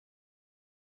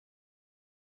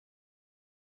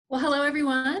Well, hello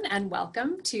everyone, and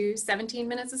welcome to 17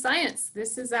 Minutes of Science.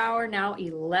 This is our now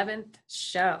 11th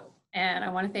show, and I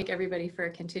want to thank everybody for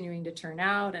continuing to turn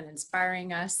out and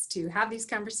inspiring us to have these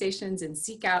conversations and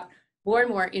seek out more and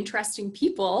more interesting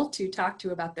people to talk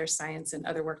to about their science and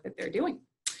other work that they're doing.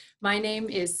 My name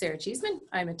is Sarah Cheeseman.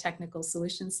 I'm a technical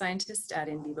solutions scientist at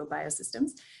In Vivo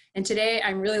Biosystems, and today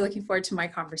I'm really looking forward to my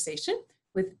conversation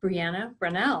with Briana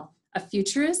Brownell, a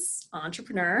futurist,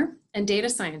 entrepreneur, and data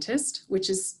scientist, which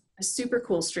is a super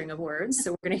cool string of words.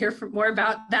 So we're going to hear more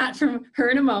about that from her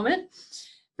in a moment.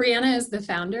 Briana is the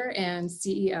founder and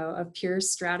CEO of Pure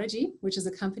Strategy, which is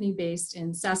a company based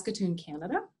in Saskatoon,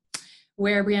 Canada,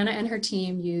 where Briana and her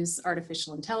team use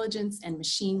artificial intelligence and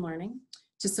machine learning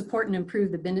to support and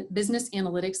improve the business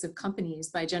analytics of companies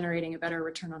by generating a better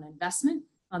return on investment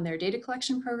on their data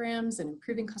collection programs and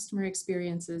improving customer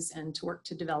experiences, and to work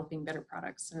to developing better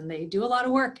products. And they do a lot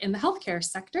of work in the healthcare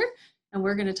sector, and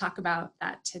we're going to talk about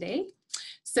that today.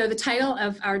 So the title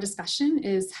of our discussion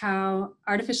is how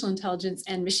artificial intelligence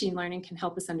and machine learning can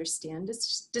help us understand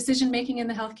decision-making in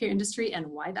the healthcare industry and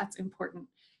why that's important.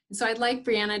 And so I'd like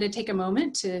Briana to take a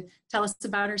moment to tell us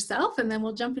about herself, and then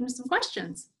we'll jump into some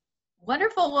questions.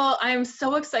 Wonderful. Well, I'm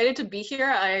so excited to be here.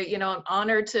 I'm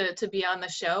honored to be on the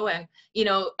show, and,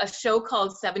 a show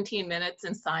called 17 Minutes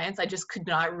in Science. I just could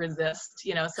not resist,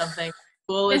 something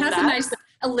cool. It has a nice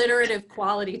alliterative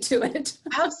quality to it.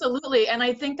 Absolutely. And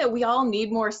I think that we all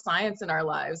need more science in our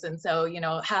lives. And so,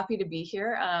 happy to be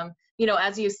here.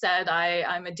 As you said,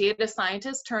 I'm a data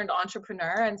scientist turned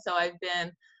entrepreneur. And so I've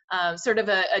been sort of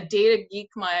a data geek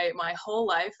my whole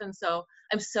life. And so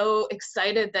I'm so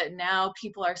excited that now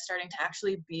people are starting to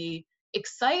actually be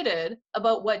excited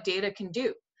about what data can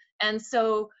do. And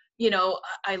so,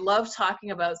 I love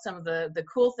talking about some of the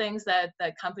cool things that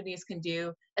companies can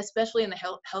do, especially in the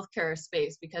healthcare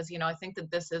space, because, I think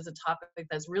that this is a topic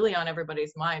that's really on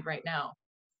everybody's mind right now.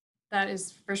 That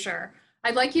is for sure.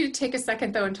 I'd like you to take a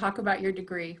second, though, and talk about your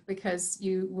degree, because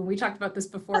when we talked about this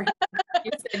before,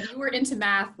 you said you were into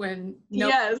math when...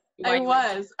 Yes,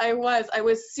 I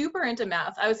was super into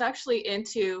math. I was actually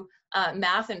into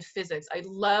math and physics. I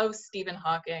love Stephen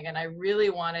Hawking, and I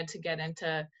really wanted to get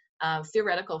into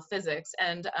theoretical physics.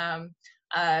 And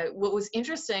what was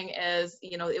interesting is,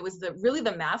 it was really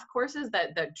the math courses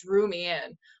that drew me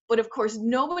in. But of course,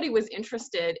 nobody was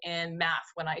interested in math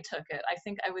when I took it. I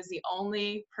think I was the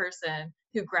only person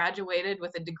who graduated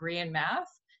with a degree in math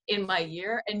in my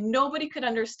year, and nobody could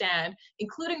understand,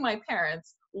 including my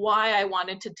parents, why I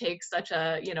wanted to take such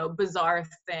a, bizarre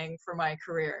thing for my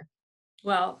career.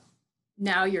 Well,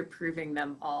 now you're proving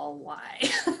them all why.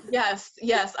 Yes,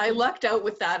 I lucked out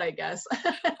with that, I guess.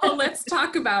 Well, let's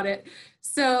talk about it.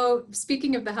 So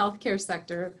speaking of the healthcare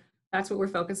sector, that's what we're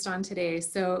focused on today.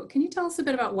 So can you tell us a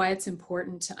bit about why it's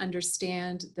important to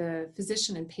understand the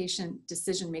physician and patient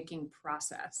decision-making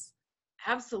process?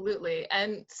 Absolutely.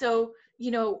 And so,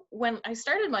 when I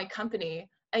started my company,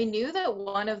 I knew that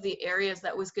one of the areas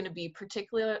that was going to be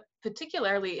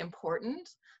particularly important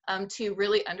to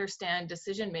really understand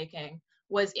decision-making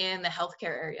was in the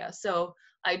healthcare area. So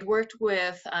I'd worked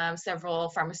with several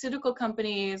pharmaceutical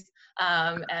companies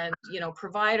and,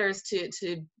 providers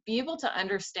to be able to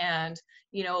understand,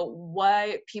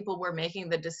 why people were making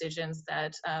the decisions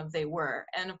that they were.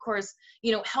 And of course,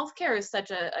 healthcare is such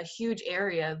a huge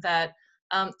area that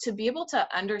to be able to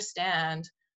understand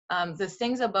the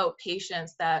things about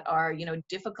patients that are,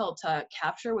 difficult to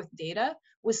capture with data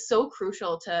was so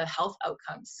crucial to health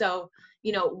outcomes. So,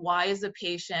 why is the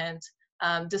patient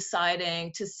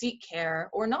deciding to seek care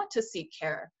or not to seek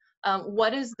care?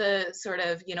 What is the sort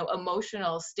of,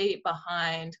 emotional state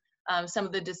behind some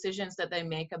of the decisions that they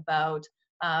make about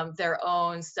their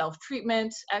own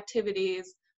self-treatment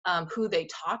activities, who they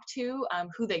talk to,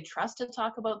 who they trust to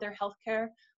talk about their healthcare,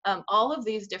 all of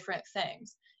these different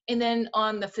things. And then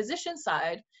on the physician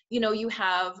side, you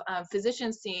have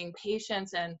physicians seeing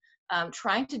patients and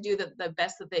trying to do the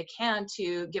best that they can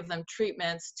to give them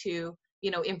treatments to,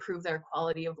 improve their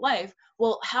quality of life.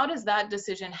 Well, how does that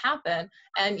decision happen?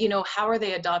 And, how are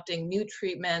they adopting new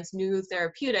treatments, new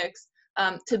therapeutics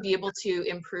to be able to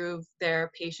improve their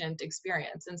patient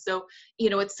experience? And so,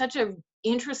 it's such an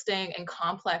interesting and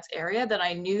complex area that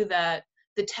I knew that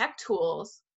the tech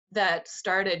tools that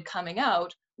started coming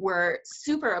out were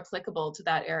super applicable to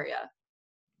that area.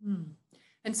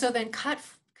 And so then cut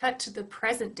to the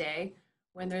present day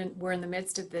when we're in the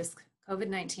midst of this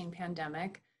COVID-19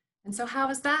 pandemic. And so how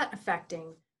is that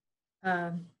affecting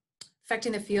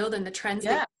the field and the trends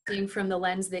that you're seeing from the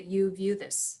lens that you view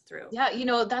this through? Yeah,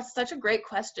 that's such a great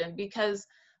question, because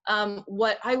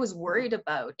what I was worried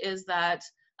about is that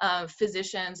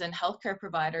physicians and healthcare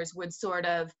providers would sort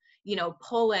of,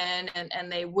 pull in,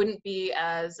 and they wouldn't be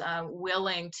as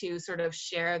willing to sort of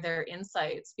share their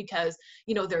insights because,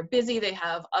 they're busy, they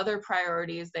have other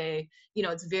priorities,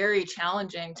 it's very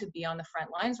challenging to be on the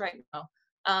front lines right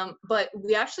now. But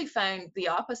we actually find the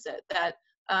opposite, that,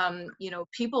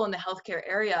 people in the healthcare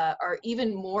area are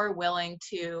even more willing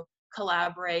to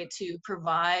collaborate, to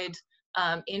provide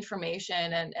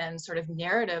information and sort of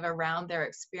narrative around their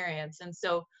experience. And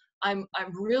so I'm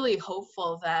really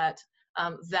hopeful that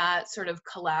that sort of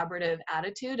collaborative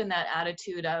attitude, and that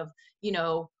attitude of,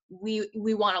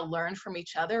 we want to learn from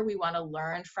each other. We want to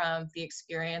learn from the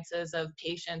experiences of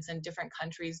patients in different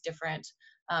countries, different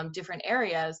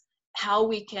areas, how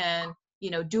we can,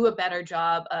 do a better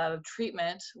job of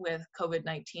treatment with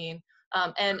COVID-19,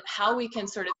 and how we can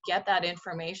sort of get that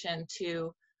information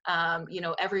to,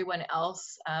 everyone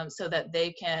else, so that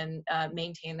they can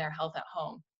maintain their health at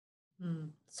home.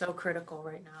 So critical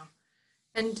right now.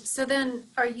 And so then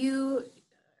are you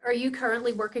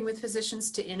currently working with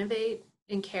physicians to innovate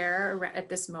in care at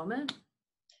this moment?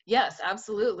 Yes,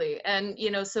 absolutely. And,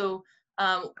 so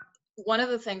one of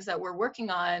the things that we're working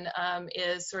on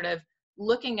is sort of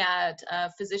looking at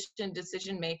physician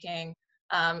decision-making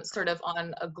sort of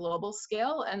on a global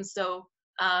scale. And so,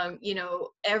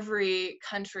 every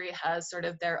country has sort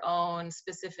of their own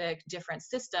specific different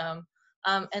system.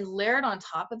 And layered on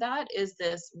top of that is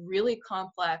this really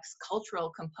complex cultural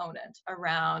component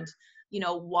around,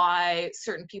 why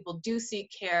certain people do seek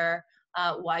care,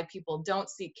 why people don't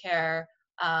seek care,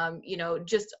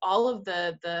 just all of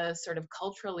the sort of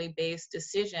culturally based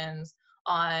decisions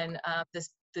on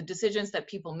the decisions that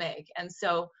people make. And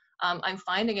so I'm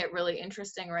finding it really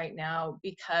interesting right now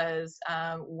because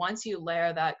once you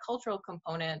layer that cultural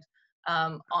component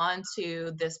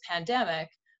onto this pandemic,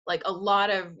 like a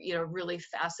lot of really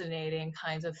fascinating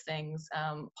kinds of things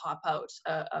pop out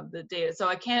of the data. So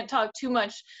I can't talk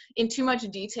in too much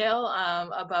detail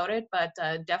about it, but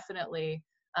definitely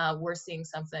we're seeing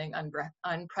something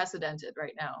unprecedented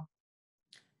right now.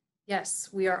 Yes,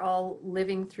 we are all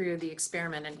living through the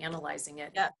experiment and analyzing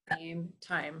it at the same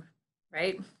time,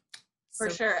 right? For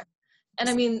sure. And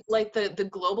I mean, like the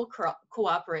global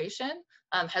cooperation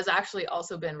has actually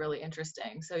also been really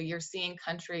interesting. So you're seeing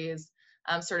countries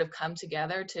sort of come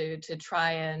together to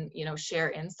try and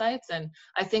share insights, and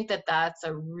I think that that's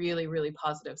a really, really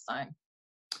positive sign.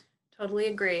 Totally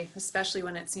agree, especially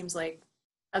when it seems like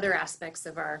other aspects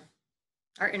of our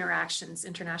interactions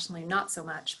internationally not so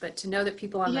much, but to know that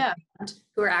people on the ground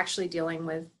who are actually dealing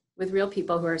with real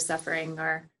people who are suffering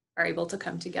are able to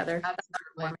come together.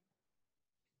 Absolutely.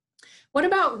 What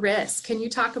about risk? Can you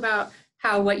talk about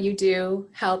how what you do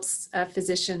helps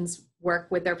physicians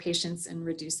work with their patients in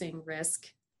reducing risk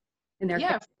in their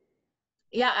care?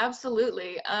 Yeah,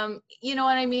 absolutely. And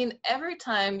I mean, every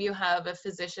time you have a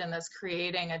physician that's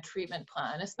creating a treatment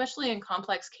plan, especially in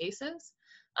complex cases,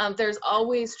 there's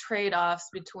always trade-offs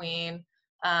between,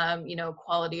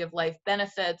 quality of life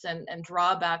benefits and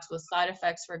drawbacks with side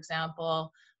effects, for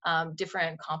example,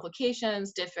 different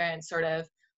complications, different sort of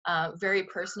very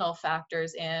personal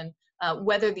factors in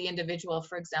whether the individual,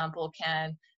 for example,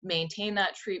 can maintain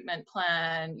that treatment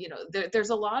plan. There's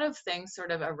a lot of things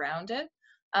sort of around it.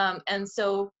 And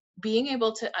so being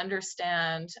able to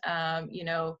understand,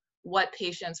 what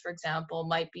patients, for example,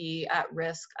 might be at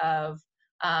risk of,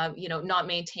 not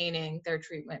maintaining their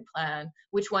treatment plan,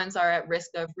 which ones are at risk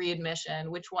of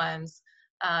readmission, which ones,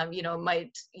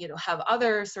 might, have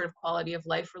other sort of quality of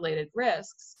life related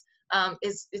risks.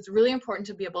 It's really important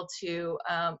to be able to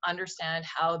understand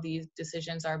how these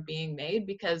decisions are being made,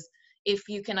 because if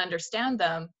you can understand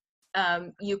them,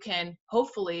 you can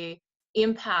hopefully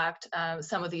impact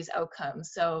some of these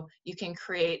outcomes. So you can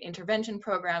create intervention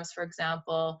programs, for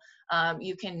example.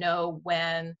 You can know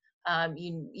when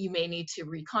you may need to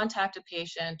recontact a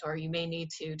patient, or you may need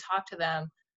to talk to them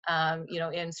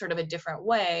in sort of a different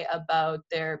way about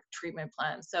their treatment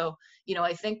plan. So,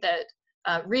 I think that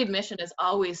readmission is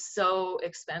always so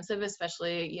expensive,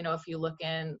 especially, if you look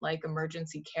in like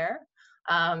emergency care.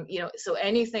 So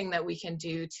anything that we can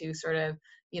do to sort of,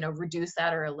 reduce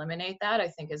that or eliminate that, I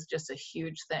think is just a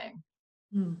huge thing.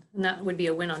 And that would be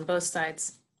a win on both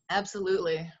sides.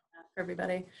 Absolutely. For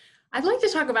everybody. I'd like to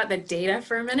talk about the data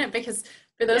for a minute, because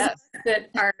for those of us that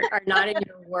are not in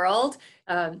your world,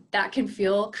 that can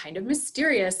feel kind of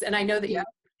mysterious. And I know that you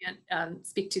can't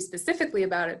speak too specifically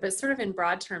about it, but sort of in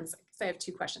broad terms, because I have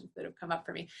two questions that have come up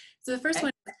for me. So the first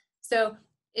one, so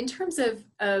in terms of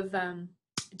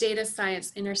data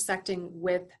science intersecting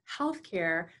with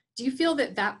healthcare, do you feel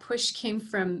that that push came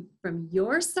from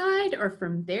your side or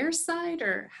from their side,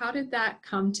 or how did that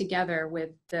come together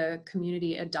with the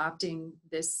community adopting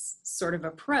this sort of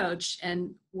approach?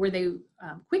 And were they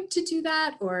quick to do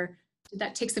that, or did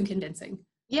that take some convincing?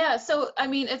 Yeah, so I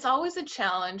mean, it's always a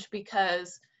challenge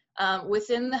because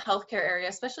within the healthcare area,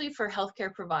 especially for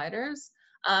healthcare providers,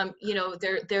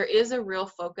 there is a real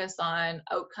focus on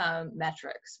outcome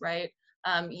metrics, right?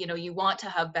 You want to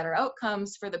have better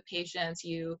outcomes for the patients.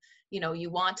 You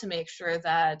want to make sure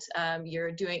that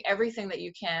you're doing everything that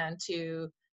you can to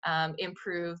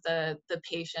improve the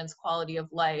patient's quality of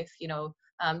life,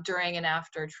 during and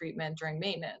after treatment, during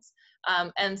maintenance.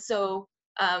 And so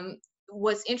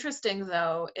what's interesting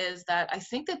though is that I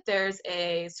think that there's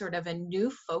a sort of a new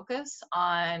focus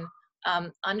on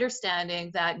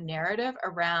understanding that narrative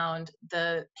around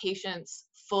the patient's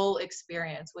full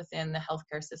experience within the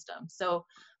healthcare system. So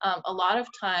a lot of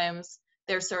times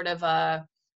there's sort of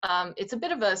it's a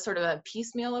bit of a sort of a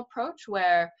piecemeal approach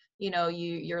where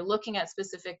you're looking at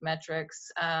specific metrics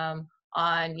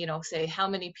on say how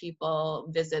many people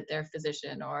visit their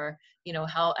physician, or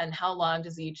how long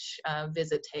does each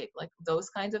visit take, like those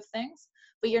kinds of things,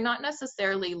 but you're not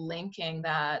necessarily linking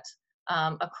that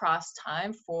across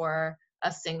time for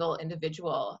a single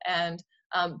individual. And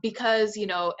because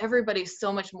everybody's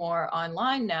so much more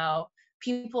online now,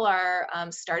 people are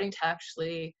starting to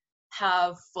actually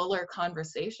have fuller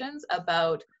conversations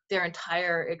about their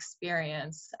entire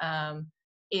experience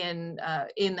in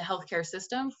the healthcare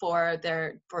system for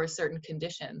certain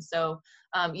conditions. So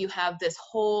you have this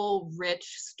whole rich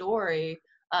story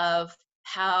of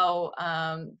how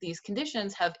these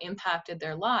conditions have impacted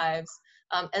their lives,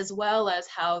 as well as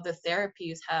how the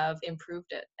therapies have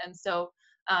improved it. And so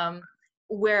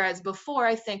whereas before,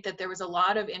 I think that there was a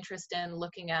lot of interest in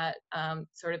looking at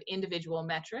sort of individual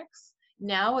metrics,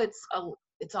 now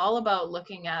it's all about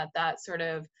looking at that sort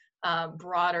of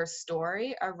broader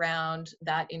story around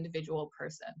that individual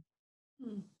person.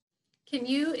 Can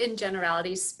you, in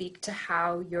generality, speak to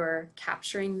how you're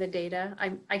capturing the data?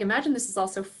 I imagine this is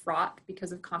also fraught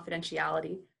because of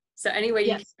confidentiality. So any way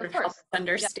you can sort of help us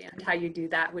understand how you do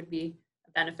that would be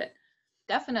a benefit.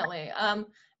 Definitely.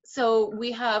 So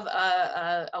we have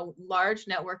a large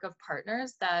network of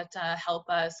partners that help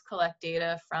us collect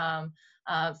data from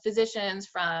physicians,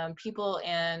 from people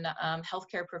in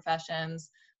healthcare professions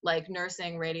like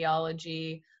nursing,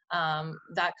 radiology,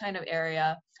 that kind of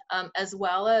area, as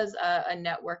well as a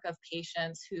network of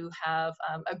patients who have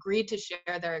agreed to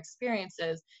share their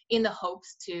experiences in the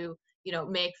hopes to,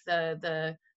 make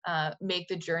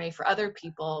the journey for other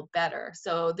people better.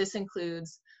 So this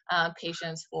includes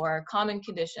patients for common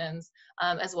conditions,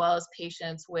 as well as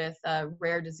patients with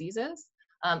rare diseases,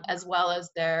 as well as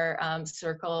their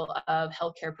circle of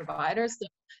healthcare providers. So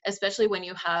especially when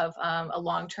you have a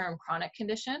long-term chronic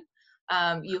condition,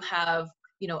 you have,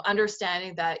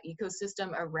 understanding that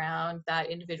ecosystem around that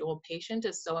individual patient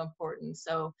is so important.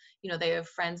 So, they have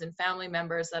friends and family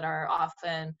members that are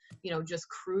often, just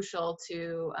crucial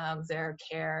to their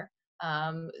care.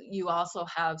 You also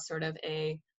have sort of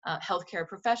a healthcare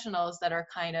professionals that are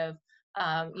kind of,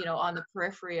 on the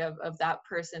periphery of that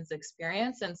person's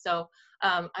experience. And so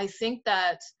I think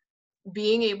that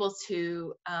being able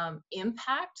to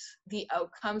impact the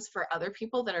outcomes for other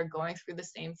people that are going through the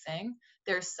same thing,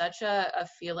 there's such a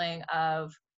feeling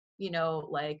of,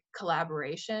 like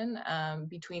collaboration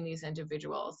between these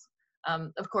individuals.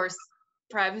 Of course,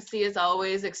 privacy is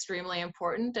always extremely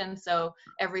important. And so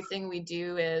everything we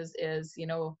do is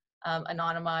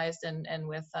anonymized and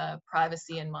with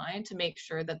privacy in mind, to make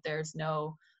sure that there's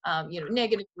no,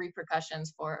 negative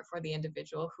repercussions for the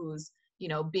individual who's,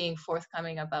 being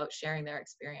forthcoming about sharing their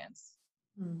experience.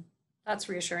 That's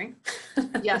reassuring.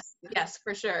 Yes,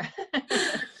 for sure.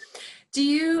 Do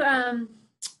you,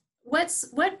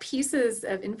 what pieces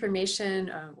of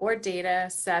information or data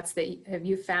sets that have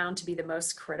you found to be the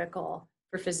most critical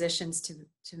for physicians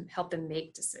to help them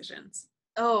make decisions?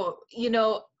 Oh,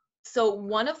 so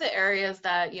one of the areas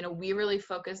that, we really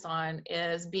focus on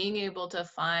is being able to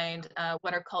find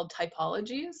what are called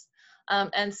typologies.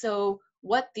 And so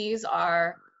what these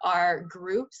are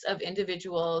groups of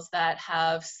individuals that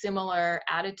have similar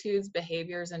attitudes,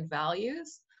 behaviors, and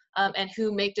values, and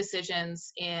who make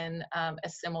decisions in a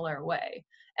similar way.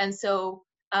 And so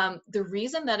the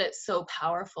reason that it's so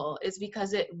powerful is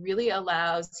because it really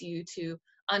allows you to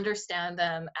understand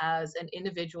them as an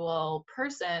individual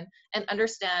person and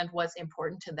understand what's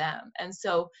important to them. And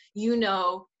so,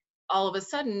 all of a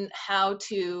sudden how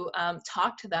to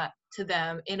talk to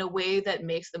them in a way that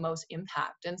makes the most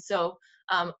impact. And so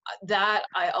that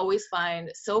I always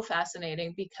find so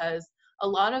fascinating, because a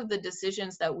lot of the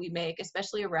decisions that we make,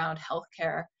 especially around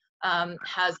healthcare,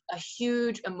 has a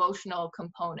huge emotional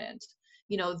component.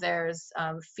 You know, there's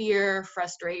fear,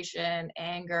 frustration,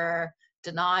 anger,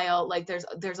 denial. Like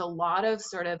there's a lot of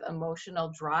sort of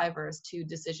emotional drivers to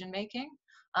decision making,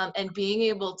 and being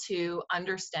able to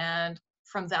understand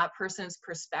from that person's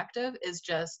perspective is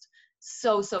just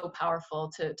so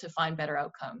powerful to find better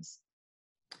outcomes.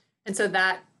 And so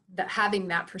that having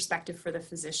that perspective for the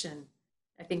physician,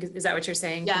 I think, is that what you're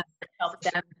saying? Yeah, Help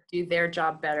them do their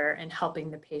job better and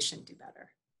helping the patient do better.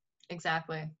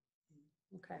 Exactly.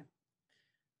 Okay.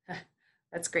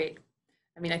 That's great.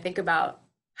 I mean, I think about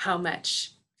how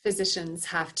much physicians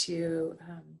have to,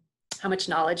 how much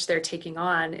knowledge they're taking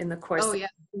on in the course of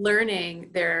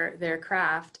learning their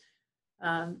craft.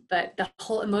 But the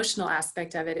whole emotional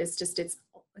aspect of it is just its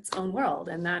own world,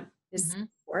 and that is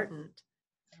important.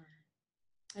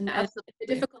 And it's a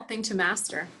difficult thing to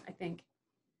master, I think.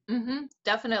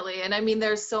 Definitely. And I mean,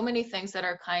 there's so many things that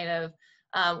are kind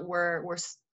of, we're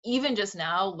even just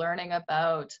now learning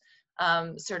about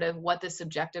sort of what the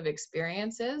subjective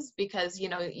experience is, because, you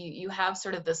know, you have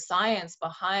sort of the science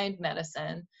behind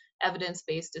medicine,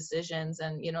 evidence-based decisions,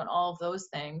 and, you know, and all of those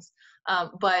things.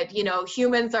 But, you know,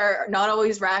 humans are not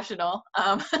always rational.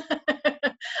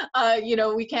 You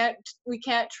know, we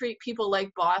can't treat people like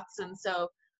bots. And so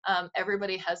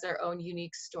everybody has their own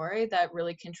unique story that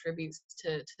really contributes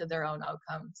to their own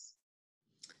outcomes.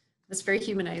 That's very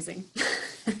humanizing.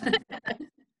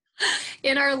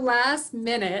 In our last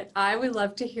minute, I would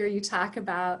love to hear you talk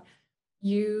about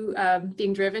you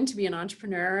being driven to be an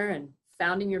entrepreneur and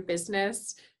founding your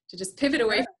business, to just pivot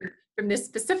away from this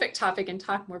specific topic and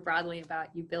talk more broadly about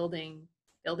you building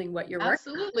what you're working on.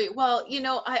 Absolutely. Well, you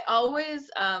know, I always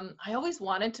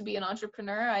wanted to be an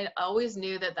entrepreneur. I always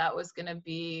knew that was going to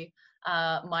be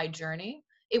my journey.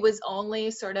 It was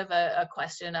only sort of a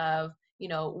question of, you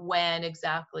know, when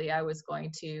exactly I was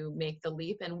going to make the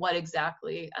leap and what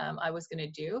exactly I was going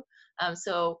to do.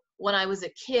 So when I was a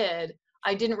kid,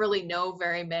 I didn't really know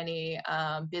very many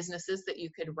businesses that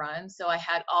you could run. So I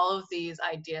had all of these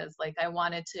ideas, like I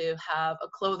wanted to have a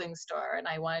clothing store and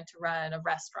I wanted to run a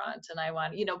restaurant, and I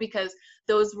wanted, you know, because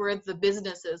those were the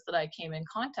businesses that I came in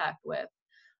contact with.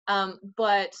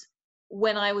 But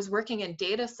when I was working in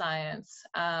data science,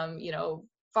 you know,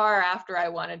 far after I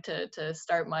wanted to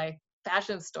start my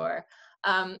fashion store,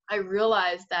 I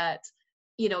realized that,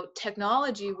 you know,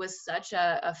 technology was such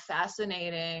a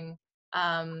fascinating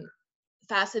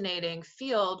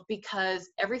field, because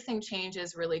everything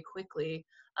changes really quickly,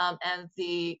 and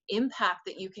the impact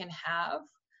that you can have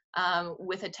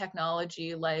with a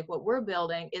technology like what we're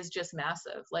building is just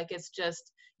massive. Like, it's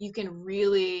just, you can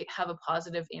really have a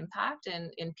positive impact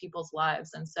in people's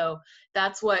lives. And so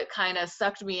that's what kind of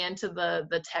sucked me into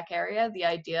the tech area, the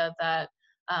idea that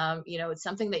you know, it's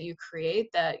something that you create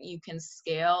that you can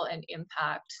scale and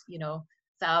impact, you know,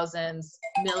 thousands,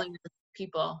 millions of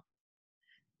people.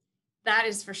 That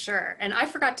is for sure. And I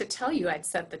forgot to tell you I'd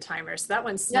set the timer, so that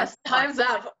one's yes, time's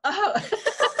up. Oh.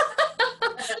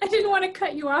 I didn't want to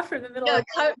cut you off from the middle. Yeah,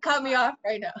 cut me off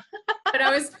right now. But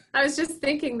I was just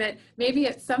thinking that maybe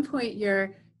at some point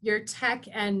your tech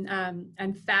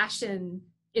and fashion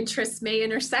interests may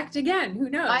intersect again. Who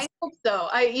knows? I hope so.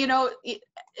 You know,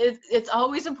 it's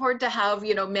always important to have,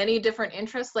 you know, many different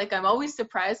interests. Like, I'm always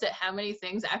surprised at how many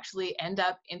things actually end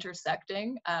up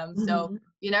intersecting. So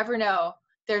you never know.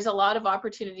 There's a lot of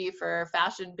opportunity for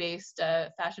fashion-based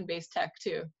tech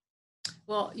too.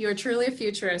 Well, you're truly a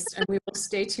futurist, and we will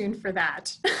stay tuned for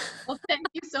that. Well, thank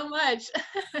you so much.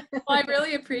 Well, I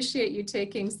really appreciate you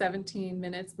taking 17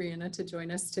 minutes, Briana, to join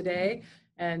us today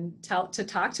and to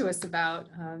talk to us about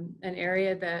an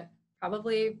area that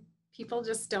probably people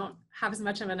just don't have as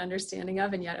much of an understanding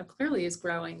of, and yet it clearly is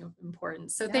growing of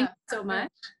importance. So thank you so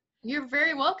much. You're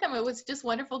very welcome. It was just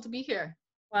wonderful to be here.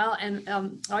 Well, and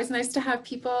always nice to have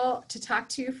people to talk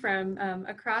to from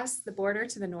across the border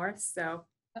to the north. So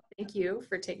thank you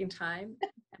for taking time.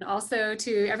 And also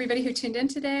to everybody who tuned in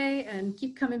today, and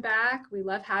keep coming back. We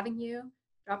love having you.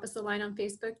 Drop us a line on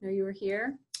Facebook, know you were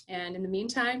here. And in the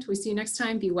meantime, till we see you next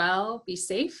time, be well, be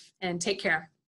safe, and take care.